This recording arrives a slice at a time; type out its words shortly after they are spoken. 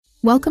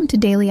Welcome to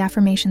Daily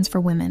Affirmations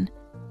for Women,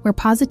 where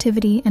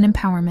positivity and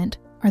empowerment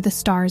are the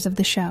stars of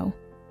the show.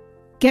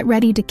 Get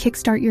ready to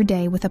kickstart your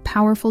day with a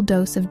powerful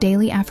dose of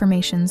daily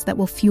affirmations that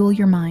will fuel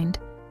your mind,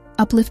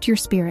 uplift your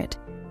spirit,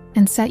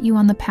 and set you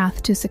on the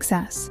path to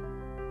success.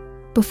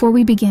 Before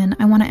we begin,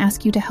 I want to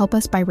ask you to help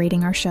us by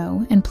rating our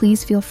show, and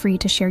please feel free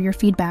to share your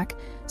feedback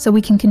so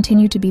we can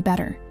continue to be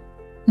better.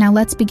 Now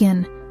let's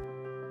begin.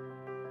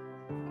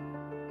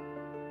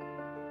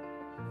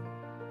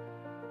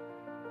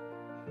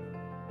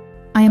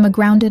 I am a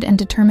grounded and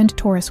determined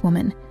Taurus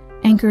woman,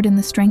 anchored in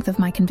the strength of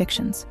my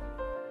convictions.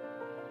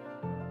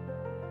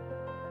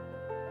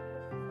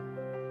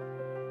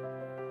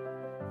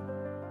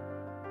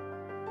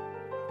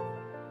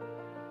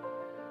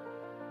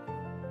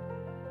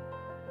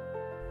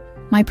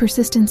 My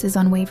persistence is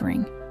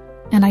unwavering,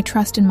 and I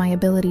trust in my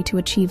ability to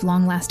achieve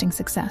long-lasting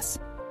success.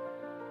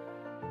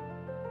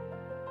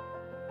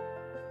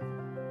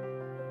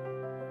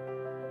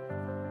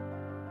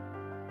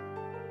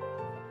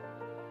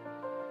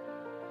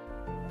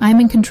 I am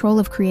in control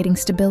of creating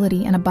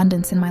stability and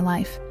abundance in my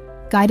life,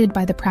 guided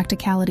by the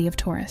practicality of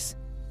Taurus.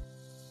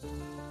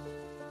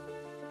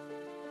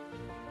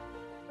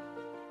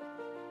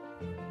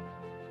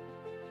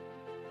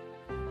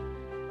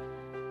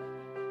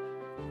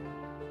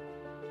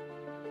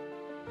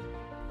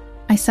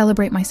 I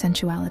celebrate my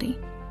sensuality,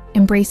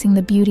 embracing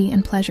the beauty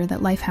and pleasure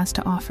that life has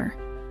to offer.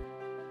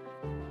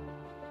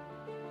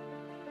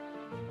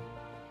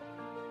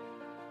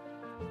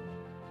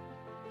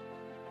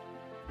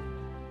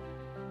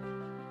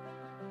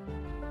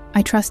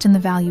 I trust in the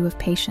value of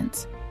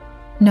patience,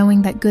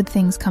 knowing that good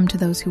things come to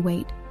those who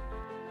wait.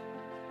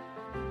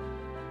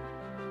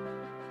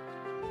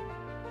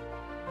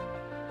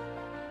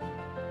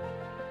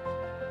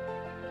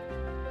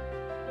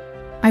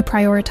 I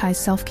prioritize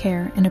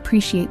self-care and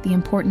appreciate the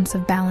importance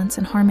of balance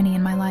and harmony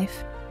in my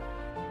life.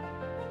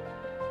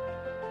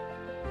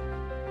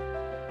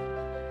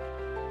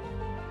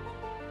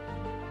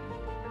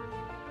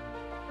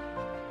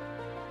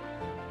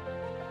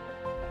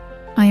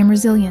 I am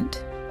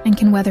resilient and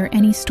can weather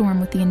any storm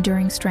with the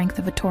enduring strength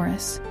of a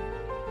Taurus.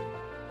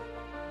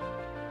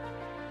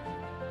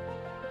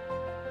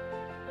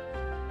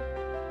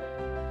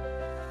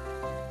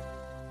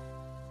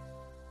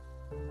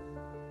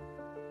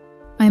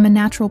 I am a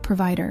natural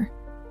provider,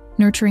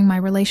 nurturing my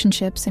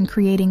relationships and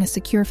creating a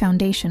secure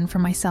foundation for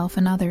myself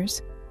and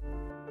others.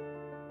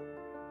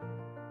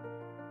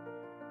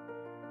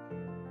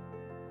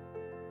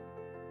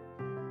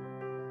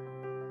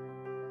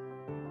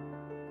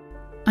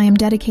 I am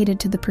dedicated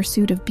to the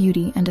pursuit of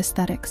beauty and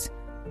aesthetics,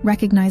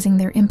 recognizing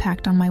their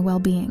impact on my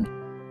well-being.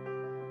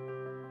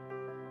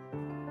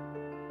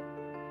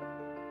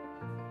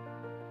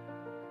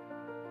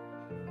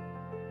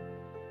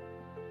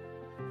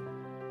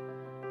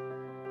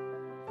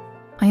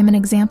 I am an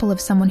example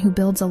of someone who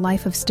builds a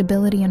life of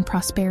stability and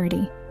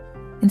prosperity,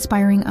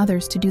 inspiring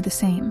others to do the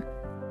same.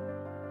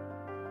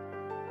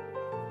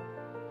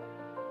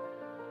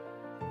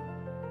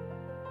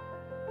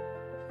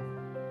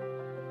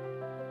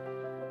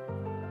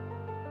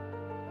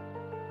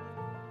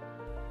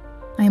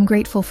 I am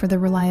grateful for the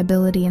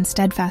reliability and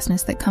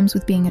steadfastness that comes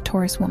with being a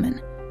Taurus woman.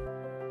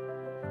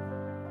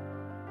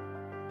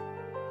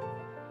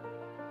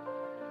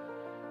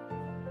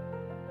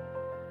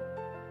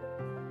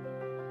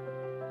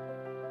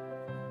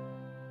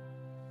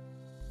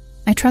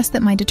 I trust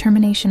that my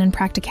determination and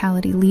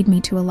practicality lead me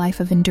to a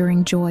life of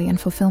enduring joy and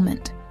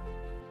fulfillment.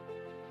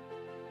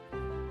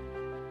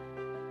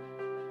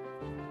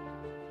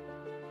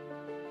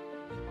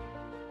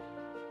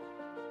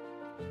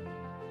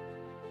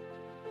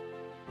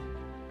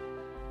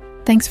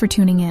 Thanks for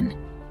tuning in.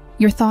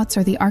 Your thoughts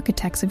are the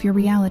architects of your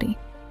reality.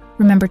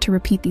 Remember to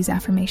repeat these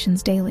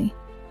affirmations daily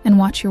and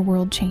watch your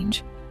world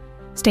change.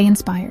 Stay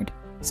inspired,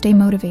 stay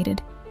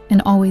motivated,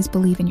 and always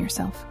believe in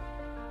yourself.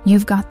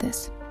 You've got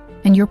this,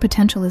 and your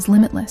potential is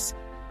limitless.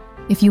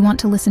 If you want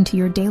to listen to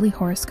your daily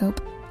horoscope,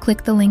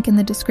 click the link in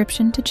the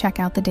description to check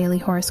out the Daily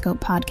Horoscope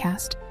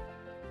podcast.